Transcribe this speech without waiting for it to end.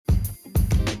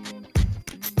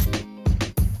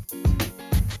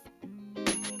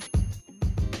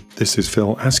This is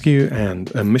Phil Askew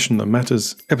and A Mission That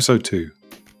Matters, Episode 2.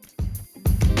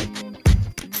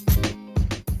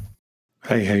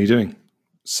 Hey, how you doing?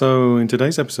 So in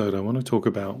today's episode, I want to talk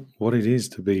about what it is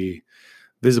to be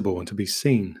visible and to be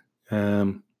seen.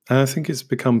 And I think it's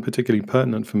become particularly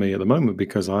pertinent for me at the moment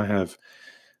because I have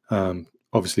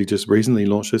obviously just recently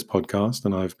launched this podcast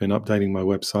and I've been updating my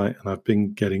website and I've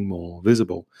been getting more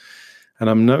visible. And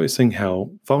I'm noticing how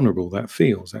vulnerable that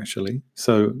feels, actually.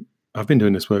 So I've been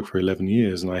doing this work for 11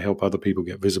 years and I help other people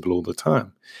get visible all the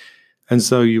time. And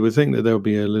so you would think that there'll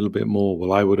be a little bit more,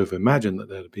 well, I would have imagined that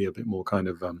there'd be a bit more kind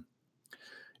of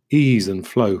ease and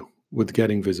flow with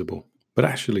getting visible. But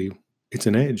actually, it's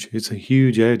an edge. It's a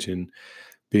huge edge in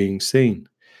being seen.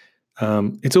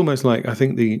 It's almost like, I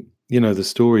think the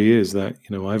story is that,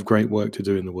 I have great work to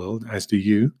do in the world, as do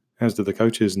you, as do the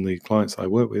coaches and the clients I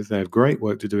work with. They have great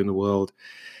work to do in the world.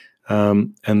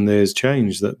 And there's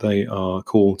change that they are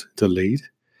called to lead.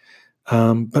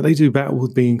 But they do battle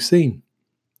with being seen.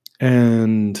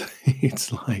 And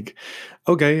it's like,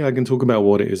 okay, I can talk about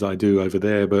what it is I do over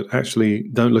there, but actually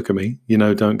don't look at me,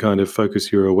 don't kind of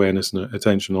focus your awareness and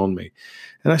attention on me.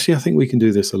 And actually, I think we can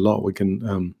do this a lot. We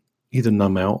can either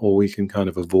numb out or we can kind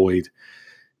of avoid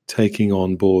taking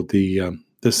on board the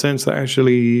sense that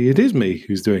actually it is me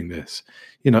who's doing this,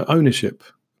 ownership,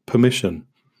 permission.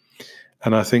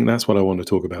 And I think that's what I want to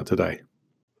talk about today.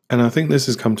 And I think this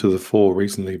has come to the fore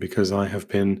recently because I have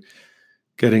been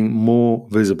getting more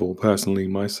visible personally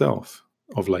myself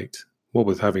of late. What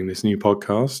with having this new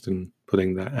podcast and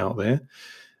putting that out there,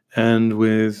 and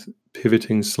with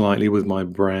pivoting slightly with my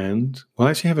brand. Well,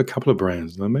 I actually have a couple of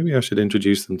brands. Now maybe I should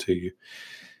introduce them to you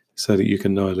so that you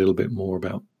can know a little bit more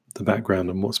about the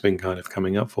background and what's been kind of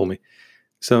coming up for me.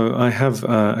 So I have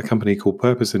a company called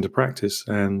Purpose into Practice,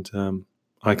 and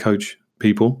I coach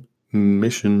people,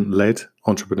 mission-led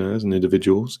entrepreneurs and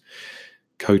individuals,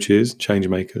 coaches, change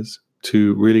makers,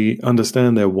 to really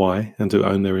understand their why and to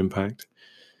own their impact.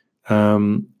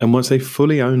 And once they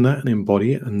fully own that and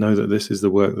embody it and know that this is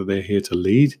the work that they're here to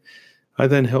lead, I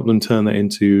then help them turn that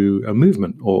into a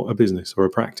movement or a business or a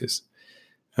practice.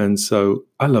 And so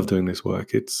I love doing this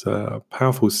work. It's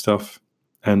powerful stuff,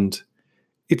 and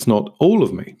it's not all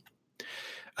of me.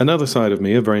 Another side of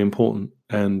me, a very important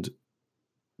and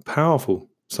powerful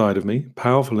side of me,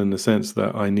 powerful in the sense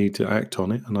that I need to act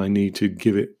on it and I need to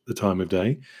give it the time of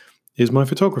day, is my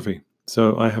photography.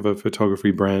 So I have a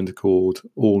photography brand called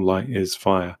All Light is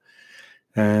Fire.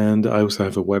 And I also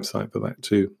have a website for that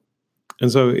too.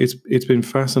 And so it's been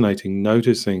fascinating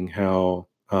noticing how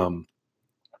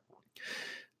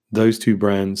those two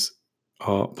brands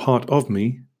are part of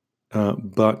me,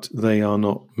 but they are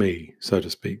not me, so to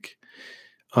speak.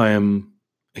 I am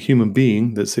a human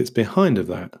being that sits behind of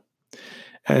that.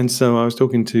 And so I was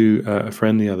talking to a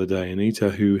friend the other day, Anita,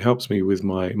 who helps me with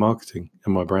my marketing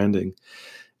and my branding.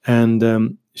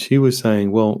 And she was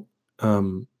saying, well,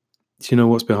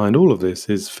 what's behind all of this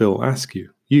is Phil Askew,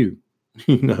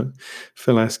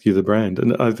 Phil Askew, the brand.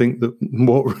 And I think that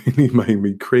what really made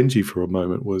me cringy for a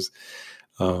moment was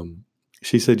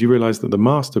she said, you realize that the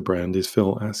master brand is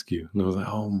Phil Askew. And I was like,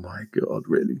 oh my God,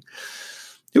 really?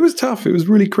 It was tough. It was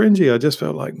really cringy. I just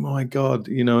felt like, my God,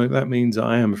 that means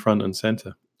I am front and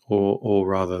center, or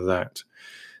rather that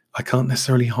I can't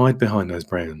necessarily hide behind those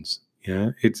brands.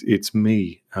 Yeah, it's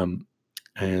me,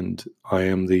 and I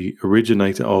am the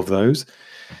originator of those.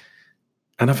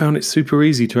 And I found it super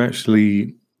easy to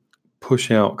actually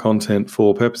push out content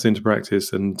for Purpose into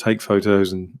Practice and take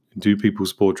photos and do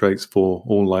people's portraits for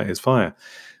All Light is Fire.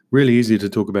 Really easy to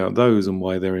talk about those and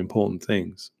why they're important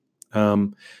things.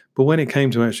 But when it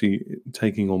came to actually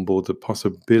taking on board the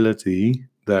possibility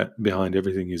that behind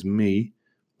everything is me,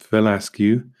 Phil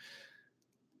Askew,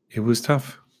 it was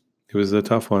tough. It was a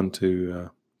tough one to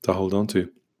hold on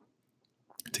to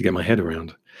get my head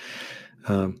around.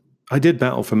 I did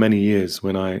battle for many years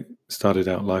when I started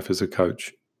out life as a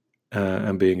coach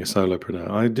and being a solopreneur.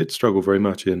 I did struggle very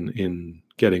much in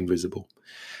getting visible.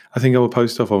 I think I would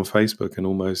post stuff on Facebook and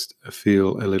almost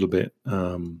feel a little bit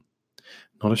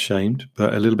not ashamed,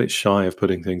 but a little bit shy of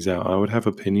putting things out. I would have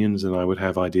opinions and I would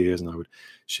have ideas and I would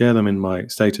share them in my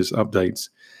status updates.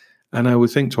 And I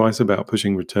would think twice about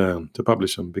pushing return to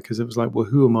publish them because it was like, well,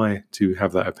 who am I to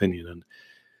have that opinion? And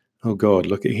oh God,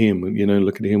 look at him,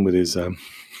 look at him with his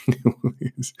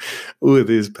with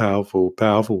his powerful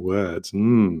words.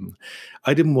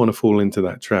 I didn't want to fall into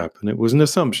that trap. And it was an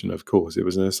assumption, of course. It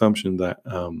was an assumption that,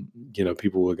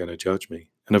 people were going to judge me.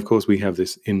 And of course, we have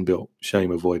this inbuilt shame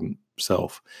avoidant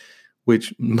self,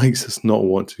 which makes us not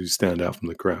want to stand out from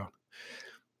the crowd.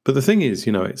 But the thing is,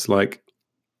 it's like,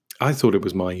 I thought it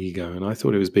was my ego and I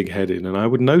thought it was big-headed. And I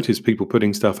would notice people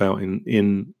putting stuff out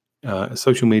in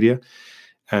social media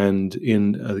and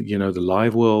in the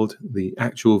live world, the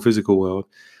actual physical world.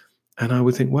 And I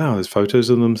would think, wow, there's photos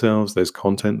of themselves, there's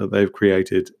content that they've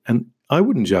created, and I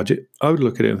wouldn't judge it. I would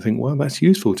look at it and think, well, that's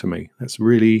useful to me. That's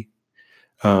really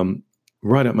um,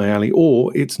 right up my alley,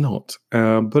 or it's not.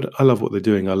 But I love what they're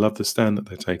doing. I love the stand that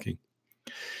they're taking.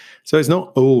 So it's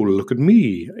not, oh, look at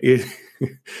me.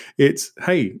 It's,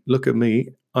 hey, look at me.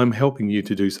 I'm helping you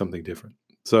to do something different.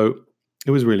 So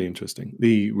it was really interesting.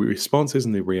 The responses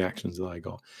and the reactions that I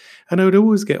got. And I would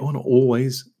always get on,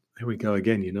 always, there we go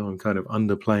again, I'm kind of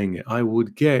underplaying it. I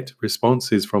would get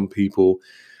responses from people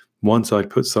once I'd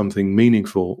put something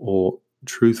meaningful or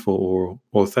truthful or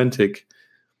authentic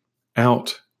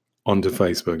out onto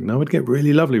Facebook. And I would get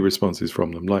really lovely responses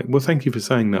from them. Like, well, thank you for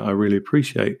saying that. I really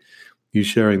appreciate you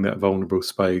sharing that vulnerable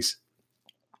space.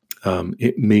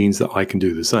 It means that I can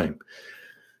do the same.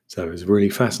 So it was a really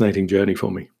fascinating journey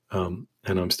for me. And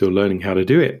I'm still learning how to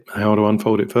do it, how to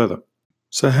unfold it further.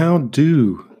 So how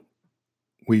do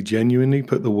we genuinely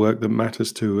put the work that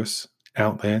matters to us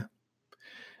out there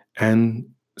and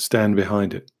stand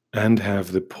behind it and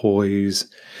have the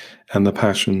poise and the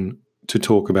passion to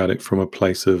talk about it from a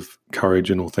place of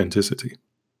courage and authenticity?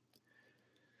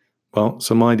 Well,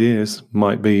 some ideas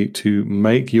might be to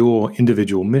make your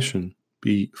individual mission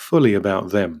be fully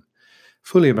about them,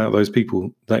 fully about those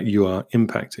people that you are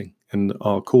impacting and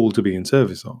are called to be in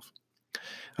service of.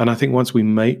 And I think once we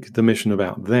make the mission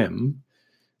about them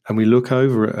and we look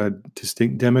over at a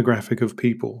distinct demographic of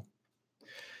people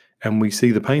and we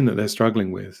see the pain that they're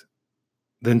struggling with,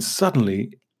 then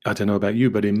suddenly, I don't know about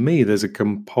you, but in me, there's a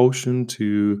compulsion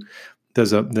to,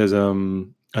 there's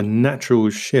a natural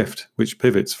shift which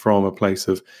pivots from a place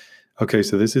of, okay,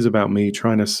 so this is about me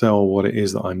trying to sell what it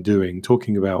is that I'm doing,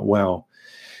 talking about, wow,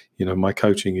 my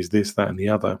coaching is this, that, and the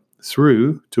other,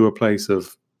 through to a place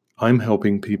of, I'm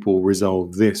helping people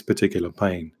resolve this particular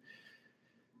pain.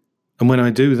 And when I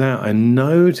do that, I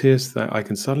notice that I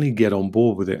can suddenly get on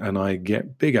board with it and I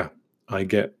get bigger, I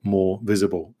get more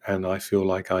visible, and I feel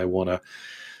like I want to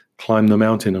climb the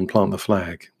mountain and plant the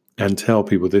flag and tell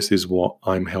people this is what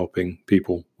I'm helping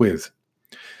people with.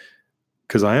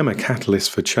 Because I am a catalyst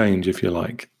for change, if you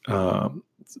like.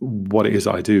 What it is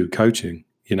I do, coaching,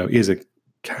 is a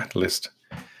catalyst.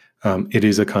 It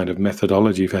is a kind of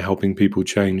methodology for helping people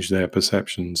change their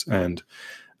perceptions and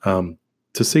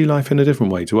to see life in a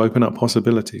different way, to open up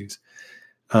possibilities.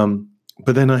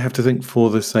 But then I have to think, for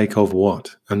the sake of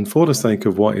what? And for the sake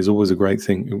of what is always a great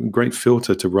thing, a great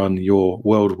filter to run your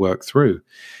world work through.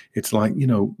 It's like,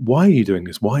 why are you doing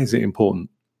this? Why is it important?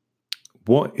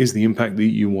 What is the impact that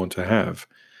you want to have?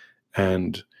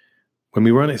 And when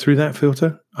we run it through that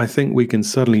filter, I think we can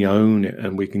suddenly own it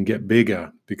and we can get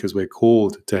bigger because we're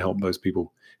called to help those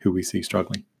people who we see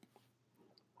struggling.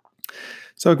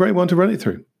 So a great one to run it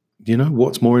through.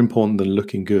 What's more important than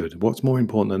looking good? What's more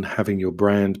important than having your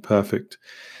brand perfect,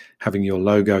 having your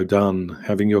logo done,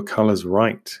 having your colors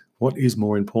right? What is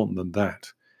more important than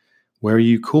that? Where are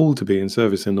you called to be in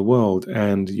service in the world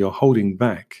and you're holding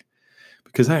back?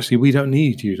 Because actually, we don't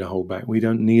need you to hold back. We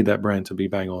don't need that brand to be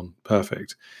bang on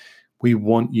perfect. We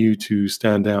want you to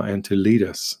stand out and to lead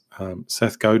us.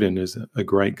 Seth Godin is a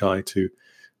great guy to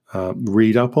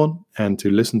read up on and to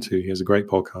listen to. He has a great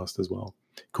podcast as well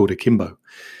called Akimbo.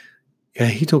 Yeah,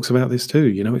 he talks about this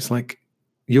too. It's like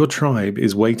your tribe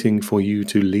is waiting for you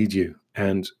to lead you,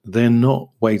 and they're not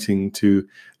waiting to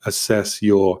assess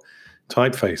your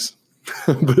typeface,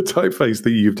 the typeface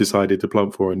that you've decided to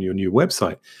plump for on your new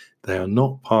website. They are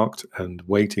not parked and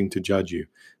waiting to judge you.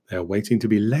 They are waiting to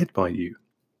be led by you.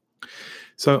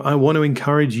 So I want to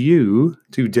encourage you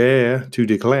to dare to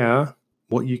declare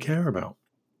what you care about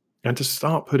and to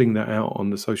start putting that out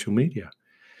on the social media,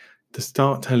 to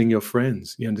start telling your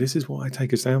friends, this is what I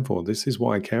take a stand for. This is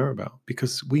what I care about,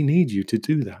 because we need you to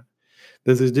do that.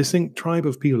 There's a distinct tribe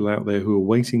of people out there who are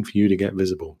waiting for you to get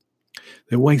visible.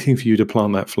 They're waiting for you to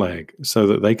plant that flag so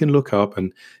that they can look up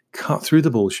and cut through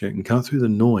the bullshit and cut through the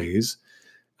noise,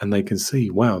 and they can see,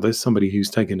 wow, there's somebody who's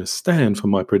taking a stand for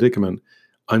my predicament.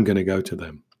 I'm going to go to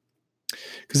them.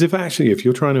 Because if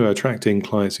you're trying to attract in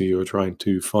clients or you're trying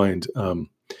to find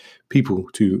people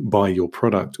to buy your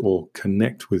product or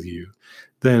connect with you,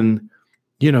 then,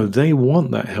 they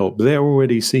want that help. They're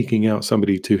already seeking out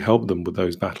somebody to help them with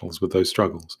those battles, with those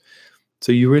struggles.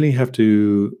 So you really have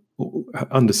to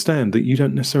understand that you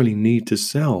don't necessarily need to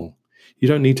sell. You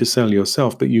don't need to sell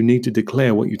yourself, but you need to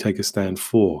declare what you take a stand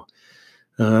for.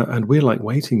 And we're like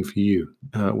waiting for you.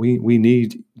 We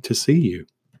need to see you.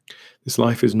 This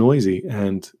life is noisy,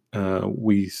 and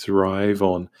we thrive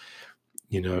on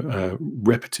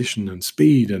repetition and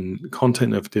speed and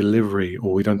content of delivery,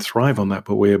 or we don't thrive on that,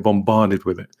 but we're bombarded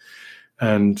with it.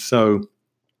 And so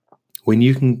when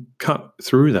you can cut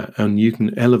through that and you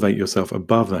can elevate yourself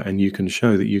above that and you can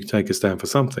show that you take a stand for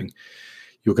something,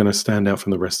 you're going to stand out from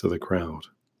the rest of the crowd.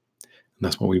 And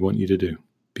that's what we want you to do,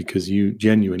 because you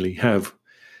genuinely have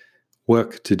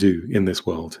work to do in this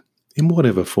world, in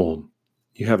whatever form.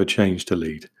 You have a change to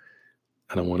lead.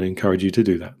 And I want to encourage you to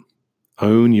do that.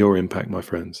 Own your impact, my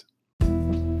friends.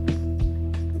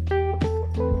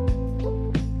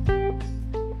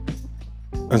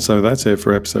 And so that's it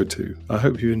for episode 2. I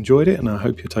hope you enjoyed it, and I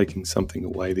hope you're taking something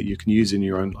away that you can use in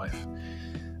your own life.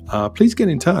 Please get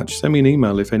in touch. Send me an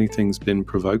email if anything's been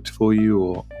provoked for you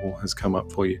or has come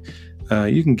up for you.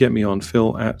 You can get me on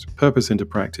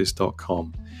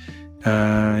phil@purposeintopractice.com.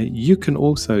 You can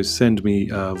also send me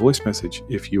a voice message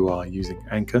if you are using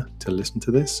Anchor to listen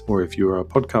to this, or if you are a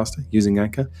podcaster using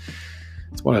Anchor.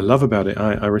 It's what I love about it.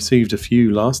 I received a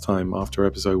few last time after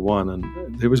episode 1,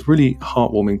 and it was really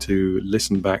heartwarming to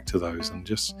listen back to those and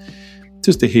just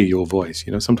to hear your voice.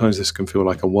 Sometimes this can feel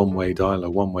like a one-way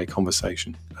dialogue, one-way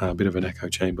conversation, a bit of an echo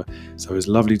chamber. So it's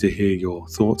lovely to hear your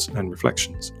thoughts and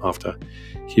reflections after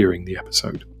hearing the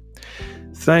episode.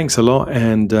 Thanks a lot,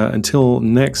 and until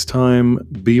next time,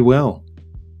 be well.